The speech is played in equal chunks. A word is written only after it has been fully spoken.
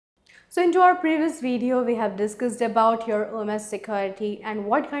So into our previous video, we have discussed about your OMS security and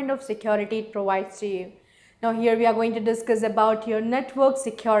what kind of security it provides to you. Now here we are going to discuss about your network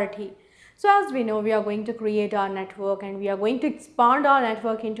security. So as we know, we are going to create our network and we are going to expand our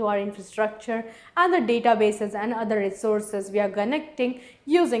network into our infrastructure and the databases and other resources we are connecting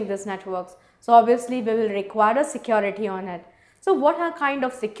using these networks. So obviously we will require a security on it. So what are kind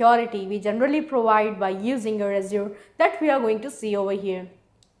of security we generally provide by using your Azure that we are going to see over here.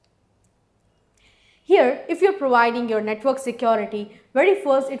 Here, if you're providing your network security, very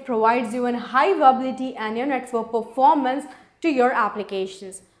first it provides you a high availability and your network performance to your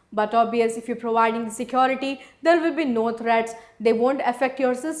applications. But obvious, if you're providing security, there will be no threats, they won't affect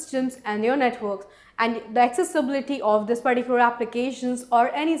your systems and your networks. And the accessibility of this particular applications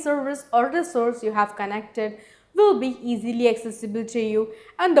or any service or resource you have connected will be easily accessible to you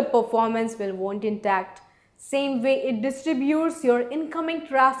and the performance will won't intact. Same way it distributes your incoming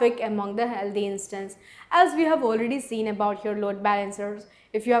traffic among the healthy instance. As we have already seen about your load balancers,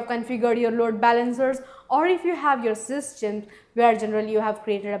 if you have configured your load balancers or if you have your systems where generally you have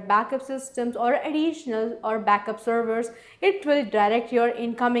created a backup systems or additional or backup servers, it will direct your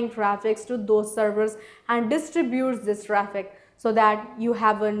incoming traffics to those servers and distributes this traffic so that you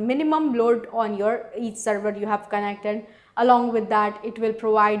have a minimum load on your each server you have connected. Along with that, it will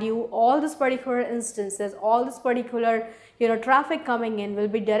provide you all these particular instances, all this particular traffic coming in will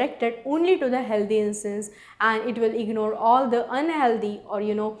be directed only to the healthy instance and it will ignore all the unhealthy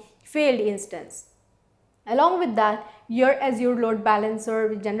or failed instance. Along with that, your Azure load balancer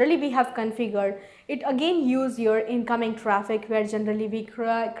which generally we have configured, it again use your incoming traffic where generally we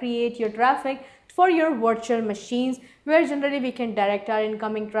create your traffic for your virtual machines where generally we can direct our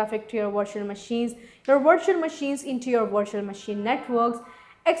incoming traffic to your virtual machines into your virtual machine networks.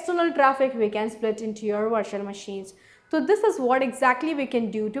 External traffic we can split into your virtual machines. So this is what exactly we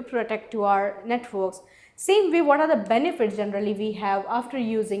can do to protect to our networks. Same way, what are the benefits generally we have after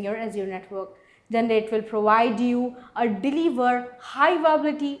using your Azure network? Then it will provide you or deliver high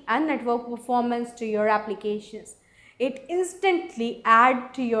availability and network performance to your applications. It instantly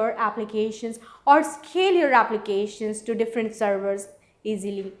add to your applications or scale your applications to different servers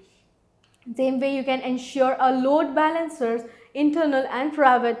easily. Same way you can ensure a load balancers internal and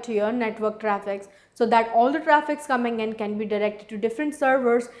private to your network traffics so that all the traffics coming in can be directed to different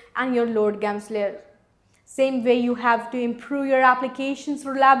servers and your load gaps layer. Same way you have to improve your application's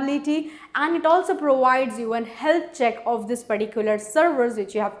reliability and it also provides you a health check of this particular servers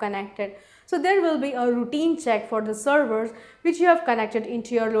which you have connected. So there will be a routine check for the servers which you have connected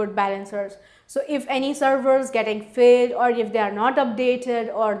into your load balancers. So if any servers getting failed or if they are not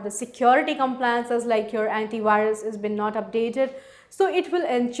updated or the security compliances like your antivirus has been not updated, so it will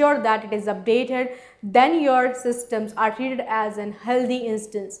ensure that it is updated, then your systems are treated as a healthy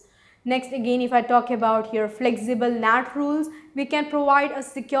instance. Next again, if I talk about your flexible NAT rules, we can provide a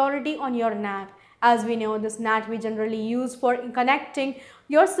security on your NAT. As we know, this NAT we generally use for connecting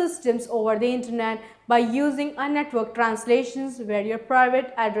your systems over the internet by using a network translations where your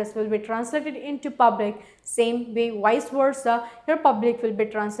private address will be translated into public. Same way, vice versa, your public will be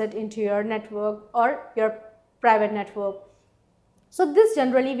translated into your network or your private network. So this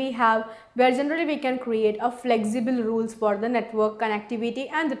generally we have where generally we can create a flexible rules for the network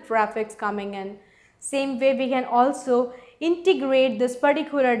connectivity and the traffics coming in. Same way we can also integrate this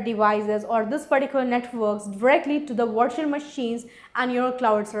particular devices or this particular networks directly to the virtual machines and your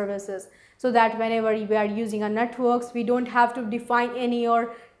cloud services so that whenever we are using our networks, we don't have to define any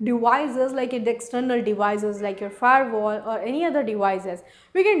or devices like the external devices like your firewall or any other devices.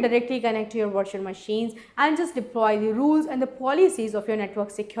 We can directly connect to your virtual machines and just deploy the rules and the policies of your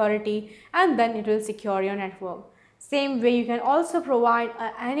network security and then it will secure your network. Same way you can also provide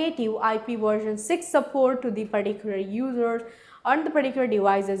a native IP version 6 support to the particular users on the particular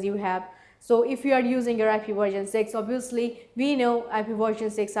devices you have. So if you are using your IP version 6, obviously we know IP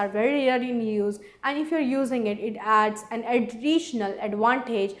version 6 are very rare in use and if you are using it, it adds an additional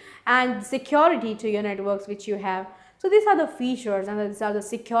advantage and security to your networks which you have. So these are the features and these are the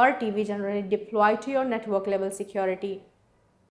security we generally deploy to your network level security.